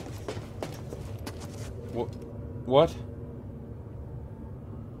 What?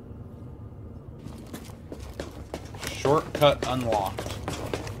 Shortcut unlocked.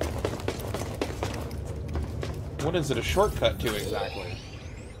 What is it a shortcut to exactly?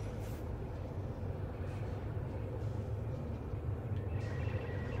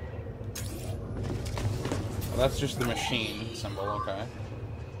 Well, that's just the machine symbol, okay.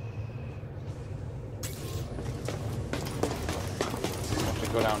 Have to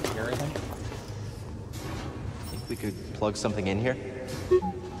go down here, I think. Think we could plug something in here?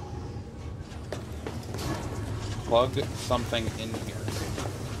 Plug something in here.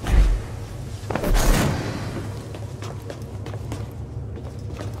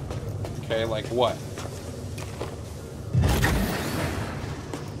 Okay, like what?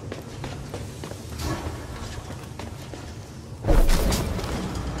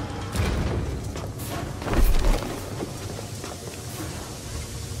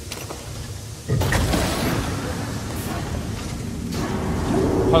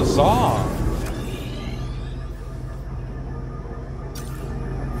 Huzzah!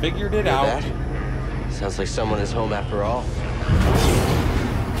 Figured it out. That? Sounds like someone is home after all.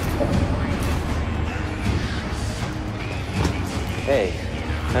 Hey,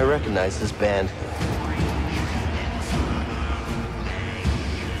 I recognize this band.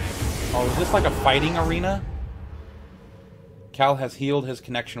 Oh, is this like a fighting arena? Cal has healed his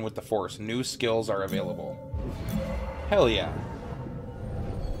connection with the Force. New skills are available. Hell yeah.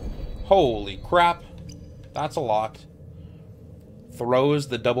 Holy crap. That's a lot. Throws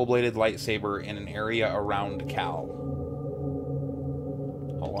the double-bladed lightsaber in an area around Cal.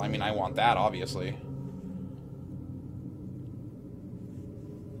 Oh, I mean, I want that, obviously.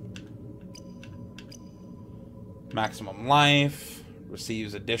 Maximum life.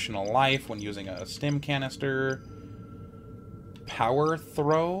 Receives additional life when using a stim canister. Power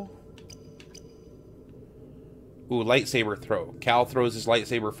throw. Ooh, lightsaber throw. Cal throws his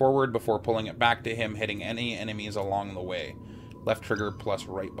lightsaber forward before pulling it back to him, hitting any enemies along the way. Left trigger plus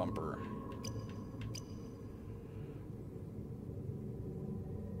right bumper.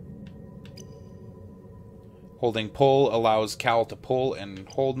 Holding pull allows Cal to pull and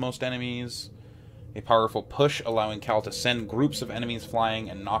hold most enemies. A powerful push allowing Cal to send groups of enemies flying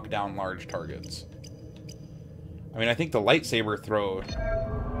and knock down large targets. I mean, I think the lightsaber throw...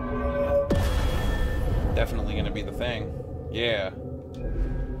 definitely going to be the thing. Yeah.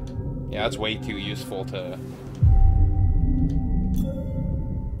 Yeah, that's way too useful to...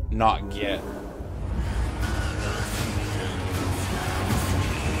 not get.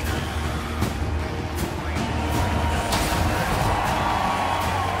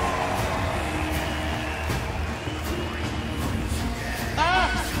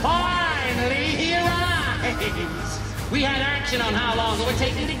 Finally, he arrives! We had action on how long it would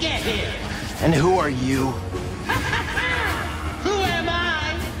take me to get here. And who are you? Who am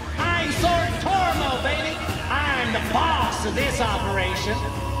I? I'm Sword Tormo, baby! I'm the boss of this operation.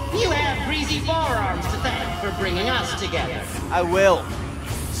 You have greasy forearms to thank for bringing us together. I will.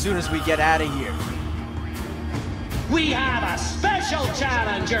 As soon as we get out of here. We have a special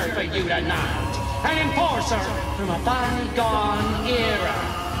challenger for you tonight. An enforcer from a bygone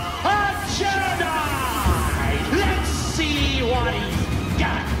era. A Jedi! Let's see what he's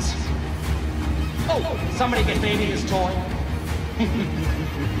got. Oh, somebody get baby his toy.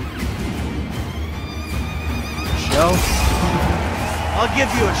 Show? I'll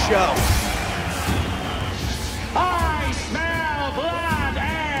give you a show. I smell blood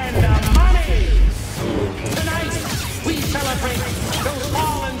and money! Tonight, we celebrate those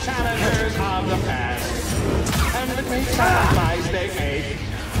fallen challengers of the past. And the great sacrifice they made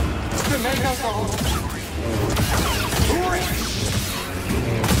to make us all rich.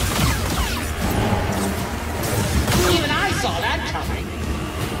 Even I saw that coming.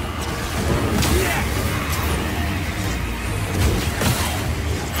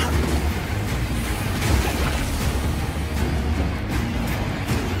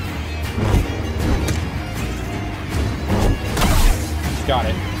 Got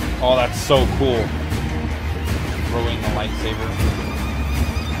it. Oh, that's so cool. Throwing the lightsaber.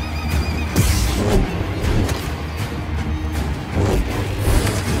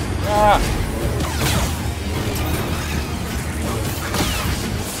 Ah!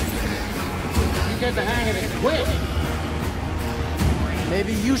 You get the hang of it quick.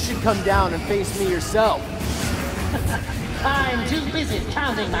 Maybe you should come down and face me yourself. I'm too busy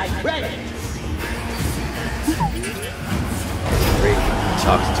counting my credits. Great.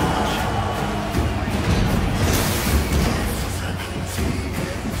 Talks too much.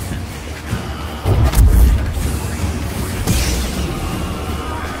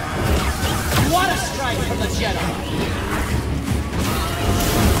 What a strike from the Jedi!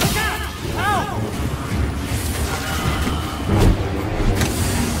 Look out! Oh!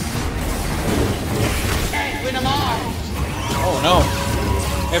 Can't win them all! Oh no!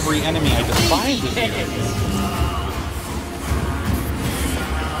 Every enemy I define is here.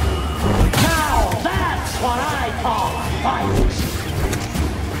 Now that's what I call a fight!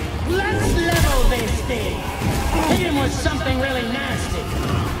 Let's level this thing! Hit him with something really nasty!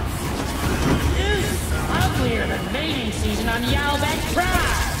 Uglier than mating season on Yalbek Prime!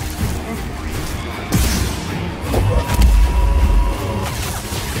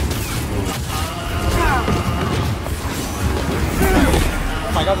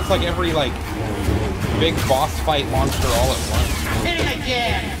 Oh my god, it's like every, like, big boss fight monster all at once. Hit him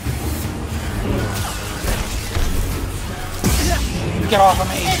again! Get off of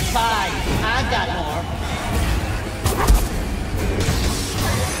me! It's fine! I've got more.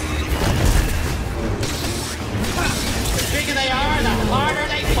 The bigger they are, the harder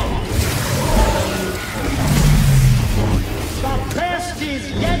they fall. The best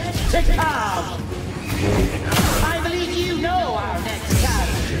is yet to come! I believe you know our next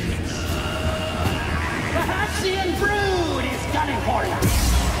challenge. The Haxian Brood is gunning for you!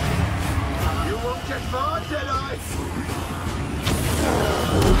 You won't get far, Jedi!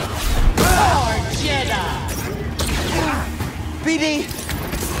 More Jedi! BD!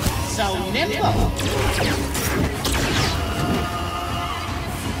 So nimble!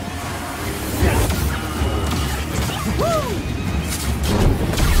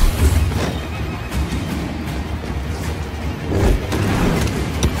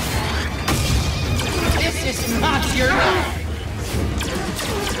 This is not your life!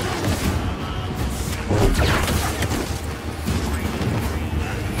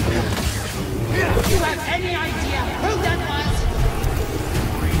 Do you have any idea who that was?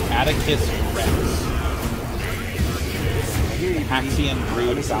 Atticus Rex. Haxian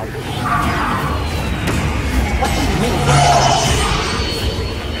Brood out.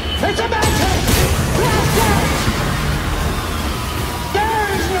 It's a mountain! Blast out!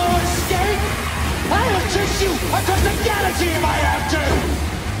 There's no escape! I'll chase you across the galaxy if I have to!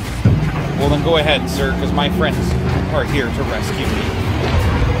 Well then go ahead, sir, because my friends are here to rescue me.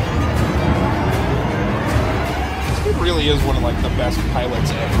 It really is one of like the best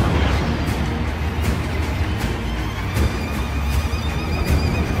pilots ever.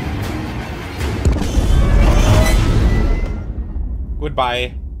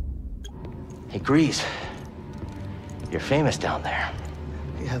 Goodbye. Hey, Grease. You're famous down there.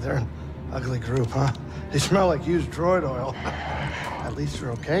 Yeah, they're an ugly group, huh? They smell like used droid oil. At least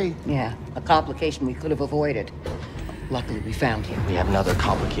they're okay. Yeah, a complication we could have avoided. Luckily, we found you. We have another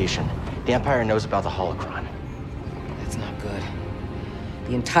complication. The Empire knows about the holocron. That's not good.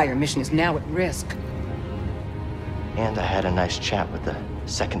 The entire mission is now at risk. And I had a nice chat with the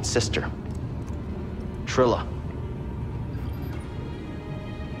second sister, Trilla.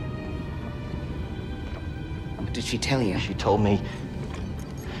 What did she tell you? She told me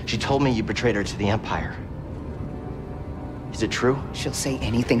you betrayed her to the Empire. Is it true? She'll say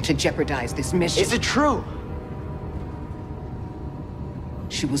anything to jeopardize this mission. Is it true?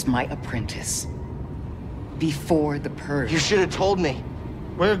 She was my apprentice. Before the Purge. You should have told me.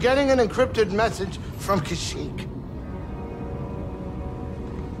 We're getting an encrypted message from Kashyyyk.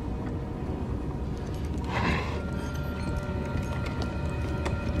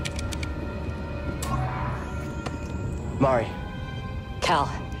 Mari. Cal,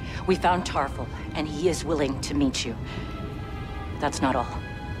 we found Tarful, and he is willing to meet you. That's not all.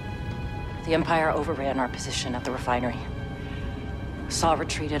 The Empire overran our position at the refinery. Saw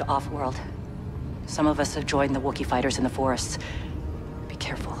retreated off-world. Some of us have joined the Wookiee fighters in the forests. Be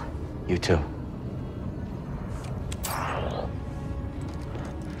careful. You too.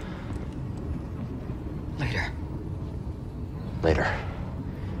 Later. Later.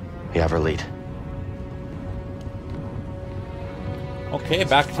 You have our lead. Okay,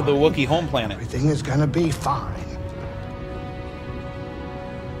 back to the Wookiee home planet. Everything is gonna be fine.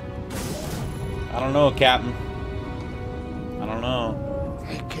 I don't know, Captain. I don't know.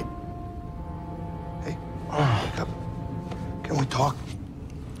 Hey, kid. Hey, can we talk?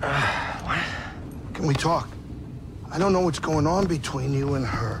 What? Can we talk? I don't know what's going on between you and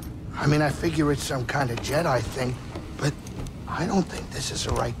her. I mean, I figure it's some kind of Jedi thing, but I don't think this is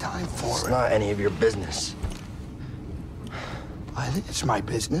the right time for it. It's not any of your business. I think it's my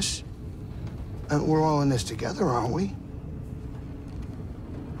business. And we're all in this together, aren't we?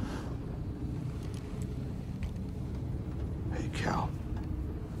 Hey, Cal.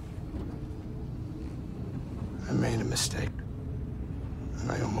 I made a mistake.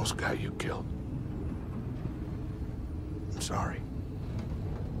 And I almost got you killed. I'm sorry.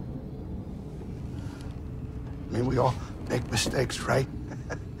 I mean, we all make mistakes, right?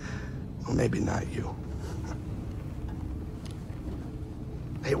 Well, maybe not you.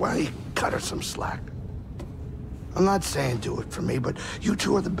 Hey, why don't you cut her some slack? I'm not saying do it for me, but you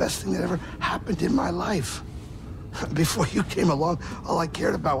two are the best thing that ever happened in my life. Before you came along, all I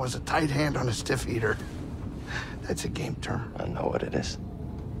cared about was a tight hand on a stiff eater. That's a game term. I know what it is.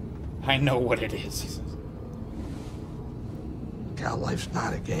 I know what it is, he says. Cal, life's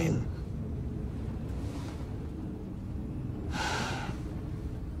not a game.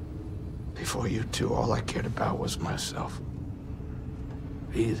 Before you two, all I cared about was myself.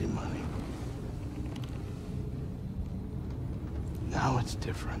 Easy money. Now it's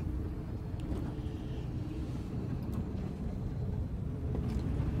different.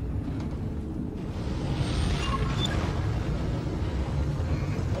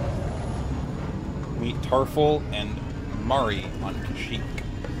 Meet Tarful and Mari on Kashyyyk.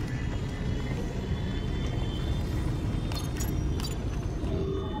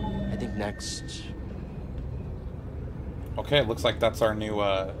 I think next. Okay, it looks like that's our new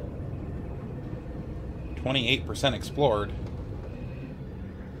 28% explored.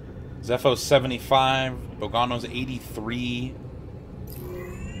 Zeffo's 75, Bogano's 83.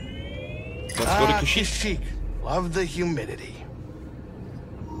 Let's go to Kashyyyk. Kashyyyk. Love the humidity.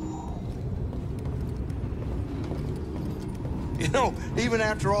 You know, even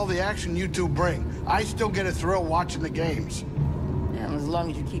after all the action you two bring, I still get a thrill watching the games. And as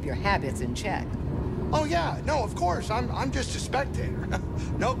long as you keep your habits in check. Oh yeah, no, of course. I'm just a spectator.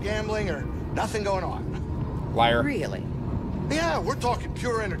 No gambling or nothing going on. Liar. Really? Yeah, we're talking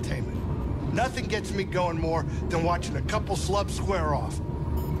pure entertainment. Nothing gets me going more than watching a couple slubs square off.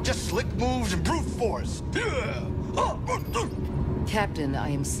 Just slick moves and brute force. Captain, I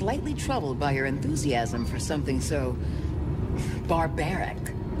am slightly troubled by your enthusiasm for something so barbaric.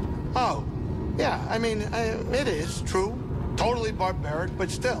 Oh, yeah, I mean, it is true. Totally barbaric,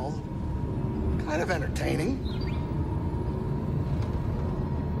 but still kind of entertaining.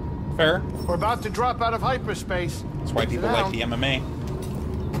 Fair. We're about to drop out of hyperspace. That's why people like the MMA.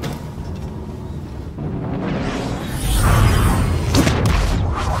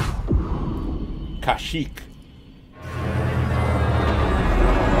 Kashyyyk.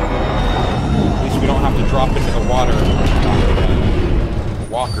 At least we don't have to drop into the water on the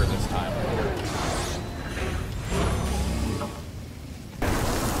walker this time.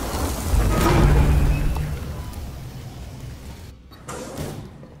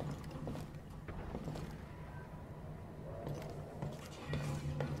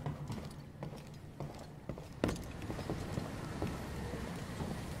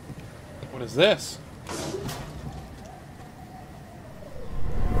 What is this?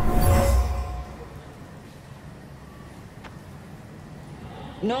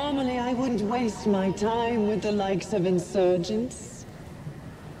 Normally, I wouldn't waste my time with the likes of insurgents.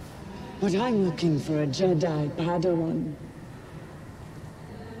 But I'm looking for a Jedi Padawan.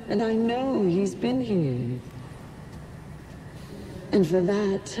 And I know he's been here. And for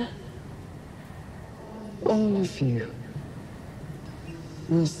that, all of you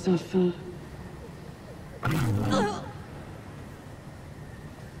will suffer.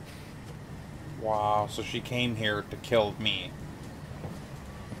 Wow, so she came here to kill me.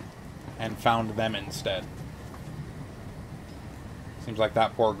 And found them instead. Seems like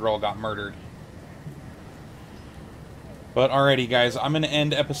that poor girl got murdered. But alrighty guys, I'm going to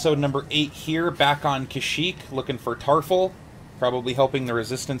end episode number 8 here, back on Kashyyyk, looking for Tarful. Probably helping the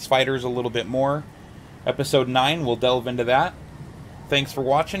Resistance fighters a little bit more. Episode 9, we'll delve into that. Thanks for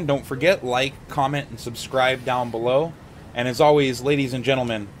watching. Don't forget, like, comment, and subscribe down below. And as always, ladies and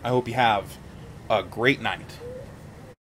gentlemen, I hope you have a great night.